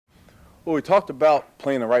Well, we talked about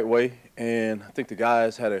playing the right way, and I think the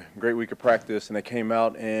guys had a great week of practice, and they came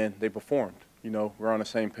out and they performed. We're on the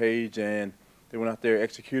same page, and they went out there,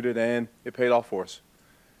 executed, and it paid off for us.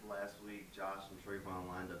 Last week, Josh and Trayvon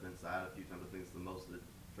lined up inside a few times. I think it's the most that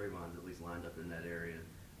Trayvon's at least lined up in that area.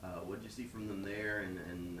 What did you see from them there,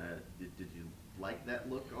 and did you like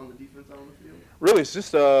that look on the defense out on the field? Really, it's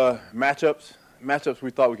just matchups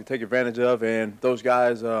we thought we could take advantage of, and those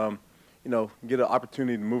guys, get an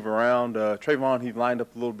opportunity to move around. Trayvon, he lined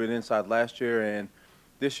up a little bit inside last year, and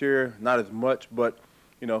this year, not as much, but,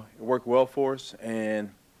 it worked well for us,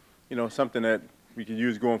 and, something that we could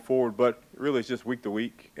use going forward. But really, it's just week to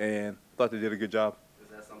week, and I thought they did a good job. Is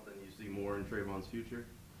that something you see more in Trayvon's future?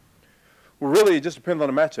 Well, really, it just depends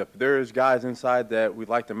on the matchup. There's guys inside that we'd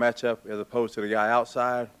like to match up as opposed to the guy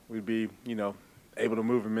outside. We'd be, able to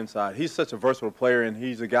move him inside. He's such a versatile player, and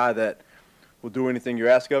he's a guy that will do anything you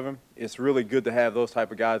ask of him. It's really good to have those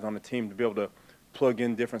type of guys on the team to be able to plug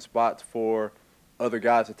in different spots for other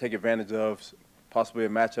guys to take advantage of possibly a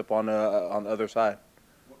matchup on the other side.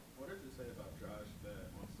 What did you say about Josh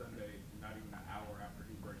that on Sunday, not even an hour after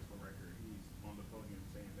he breaks the record, he's on the podium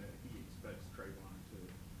saying that he expects Trayvon to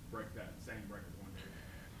break that same record one day?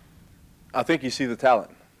 I think you see the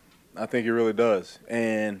talent. I think he really does.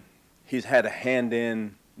 And he's had a hand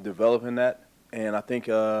in developing that. And I think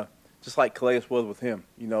just like Calais was with him,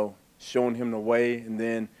 showing him the way, and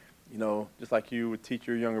then, just like you would teach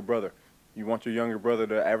your younger brother. You want your younger brother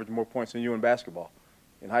to average more points than you in basketball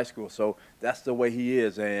in high school. So that's the way he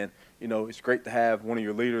is. And, it's great to have one of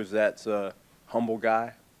your leaders that's a humble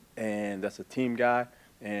guy and that's a team guy.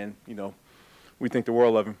 And, we think the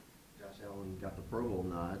world of him. Josh Allen got the Pro Bowl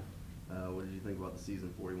nod. What did you think about the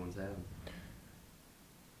season 41's having?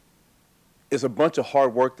 It's a bunch of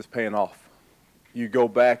hard work that's paying off. You go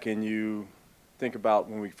back and you think about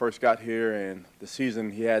when we first got here and the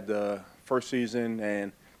season he had, the first season,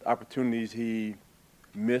 and the opportunities he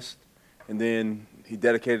missed, and then he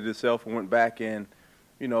dedicated himself and went back and,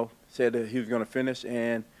 said that he was going to finish,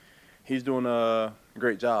 and he's doing a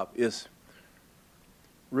great job. It's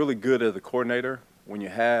really good as a coordinator when you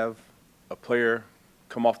have a player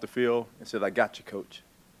come off the field and said, "I got you, coach."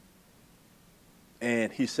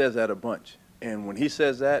 And he says that a bunch. And when he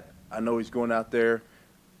says that, I know he's going out there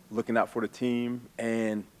looking out for the team,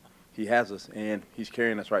 and he has us, and he's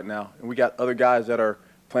carrying us right now. And we got other guys that are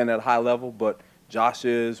playing at a high level, but Josh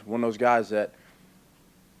is one of those guys that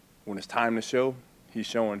when it's time to show, he's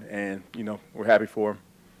showing, and, we're happy for him.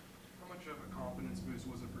 How much of a confidence boost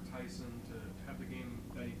was it for Tyson to have the game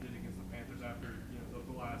that he did against the Panthers after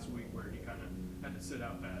the last week where he kind of had to sit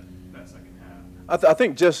out that second half? I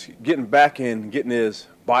think just getting back and getting his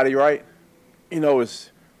body right,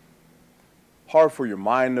 it's hard for your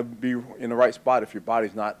mind to be in the right spot if your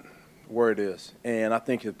body's not where it is. And I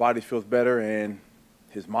think his body feels better and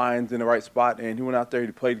his mind's in the right spot. And he went out there,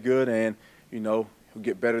 he played good, and, he'll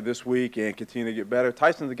get better this week and continue to get better.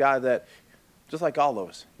 Tyson's a guy that, just like all of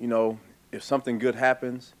us, if something good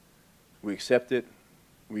happens, we accept it,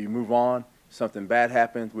 we move on. Something bad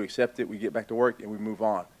happens, we accept it, we get back to work, and we move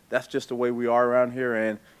on. That's just the way we are around here.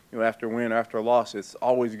 And, after a win or after a loss, it's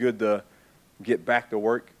always good to get back to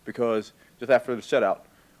work, because just after the shutout,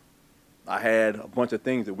 I had a bunch of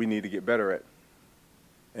things that we need to get better at.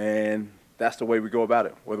 And that's the way we go about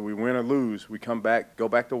it. Whether we win or lose, we come back, go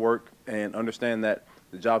back to work, and understand that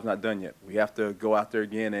the job's not done yet. We have to go out there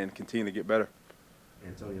again and continue to get better.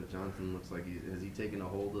 Antonio Johnson looks like has he taken a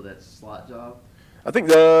hold of that slot job? I think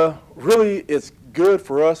really it's good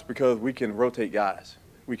for us because we can rotate guys.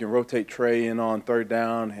 We can rotate Trey in on third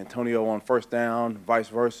down, Antonio on first down, vice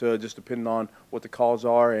versa, just depending on what the calls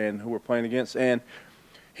are and who we're playing against. And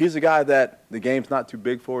he's a guy that the game's not too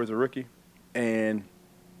big for as a rookie, and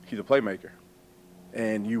he's a playmaker.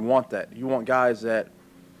 And you want that. You want guys that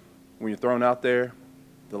when you're thrown out there,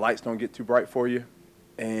 the lights don't get too bright for you,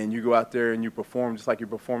 and you go out there and you perform just like you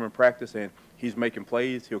perform in practice, and he's making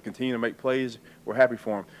plays. He'll continue to make plays. We're happy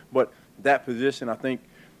for him. But that position, I think,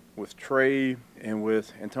 with Trey and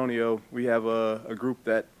with Antonio, we have a group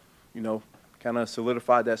that, kind of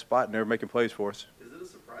solidified that spot, and they're making plays for us. Is it a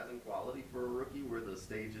surprising quality for a rookie where the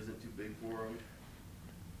stage isn't too big for him?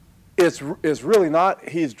 It's really not.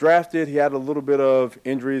 He's drafted. He had a little bit of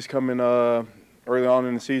injuries coming early on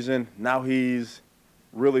in the season. Now he's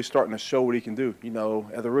really starting to show what he can do.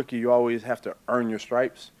 As a rookie, you always have to earn your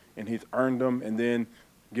stripes, and he's earned them, and then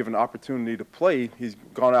given the opportunity to play, he's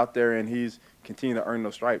gone out there and he's continued to earn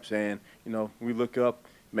those stripes. And, we look up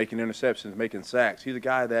making interceptions, making sacks. He's a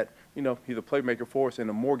guy that, he's a playmaker for us, and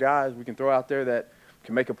the more guys we can throw out there that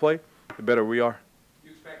can make a play, the better we are. Do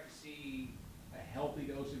you expect to see a healthy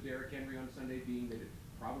dose of Derrick Henry on Sunday, being that it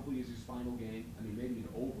probably probably is his final game. I mean, maybe an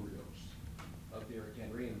overdose of Derrick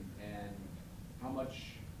Henry, and how much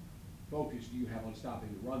focus do you have on stopping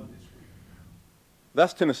the run this week?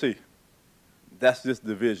 That's Tennessee. That's this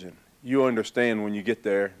division. You understand when you get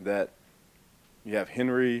there that you have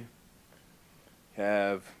Henry, you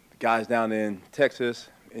have the guys down in Texas,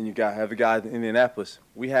 and you have the guys in Indianapolis.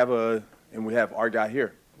 We have our guy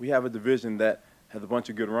here. We have a division that has a bunch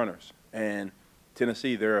of good runners. And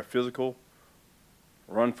Tennessee, they're a physical,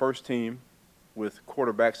 run-first team with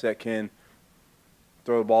quarterbacks that can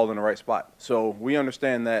throw the ball in the right spot. So we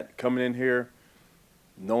understand that coming in here,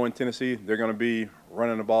 knowing Tennessee, they're going to be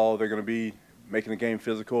running the ball, they're going to be making the game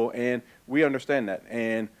physical, and we understand that.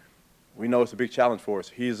 And we know it's a big challenge for us.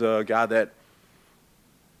 He's a guy that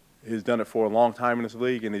has done it for a long time in this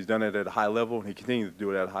league, and he's done it at a high level, and he continues to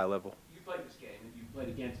do it at a high level. You played this game, and you played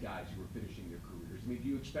against guys who were finishing their careers. I mean, do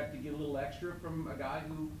you expect to get a little extra from a guy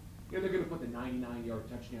who, you know, they're going to put the 99-yard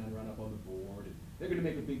touchdown run up on the board, and they're going to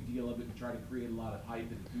make a big deal of it and try to create a lot of hype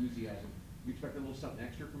and enthusiasm. Do you expect a little something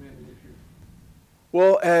extra from him this year?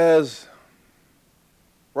 Well, as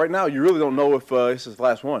right now, you really don't know if this is his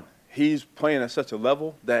last one. He's playing at such a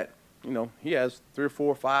level that, you know, he has 3 or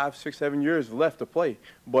 4, 5, 6, 7 years left to play.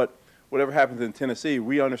 But whatever happens in Tennessee,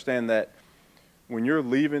 we understand that when you're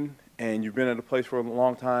leaving and you've been at a place for a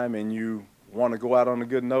long time and you want to go out on a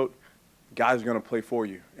good note, guys are going to play for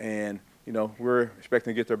you. And, you know, we're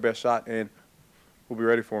expecting to get their best shot, and we'll be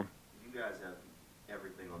ready for them. You guys have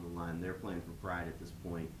everything on the line. They're playing for pride at this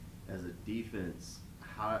point. As a defense,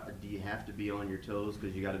 how do you have to be on your toes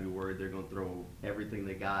because you got to be worried they're going to throw everything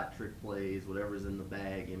they got, trick plays, whatever's in the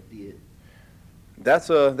bag, empty it?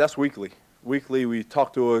 That's weekly. Weekly, we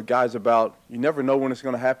talk to guys about you never know when it's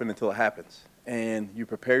going to happen until it happens, and you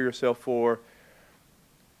prepare yourself for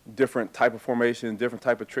different type of formation, different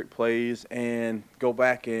type of trick plays, and go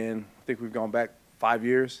back and I think we've gone back 5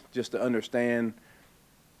 years just to understand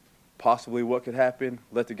possibly what could happen.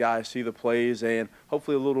 Let the guys see the plays, and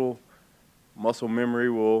hopefully a little muscle memory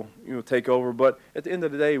will take over. But at the end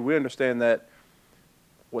of the day, we understand that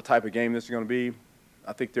what type of game this is going to be.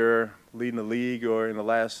 I think they're leading the league or in the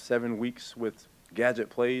last 7 weeks with gadget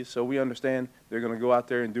plays. So we understand they're going to go out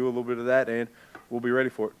there and do a little bit of that, and we'll be ready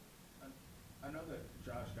for it. I know that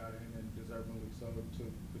Josh got in and deservingly so to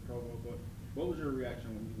the Pro Bowl, but what was your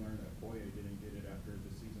reaction when you learned that Boye didn't get it after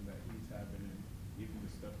the season that he's having and even the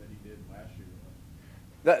stuff that he did last year?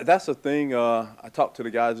 That's the thing. I talked to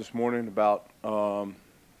the guys this morning about our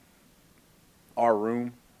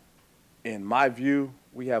room. In my view,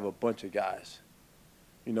 we have a bunch of guys.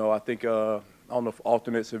 You know, I think I don't know if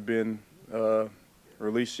alternates have been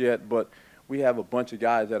released yet, but we have a bunch of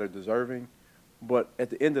guys that are deserving. But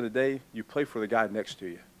at the end of the day, you play for the guy next to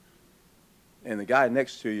you. And the guy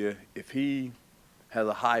next to you, if he has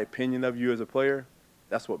a high opinion of you as a player,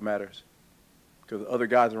 that's what matters. Because other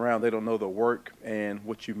guys around, they don't know the work and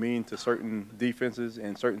what you mean to certain defenses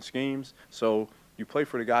and certain schemes. So you play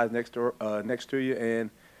for the guys next to you,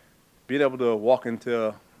 and being able to walk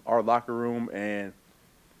into our locker room and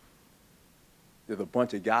there's a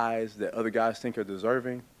bunch of guys that other guys think are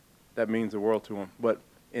deserving, that means the world to them. But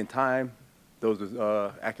in time, those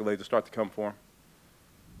accolades will start to come for them.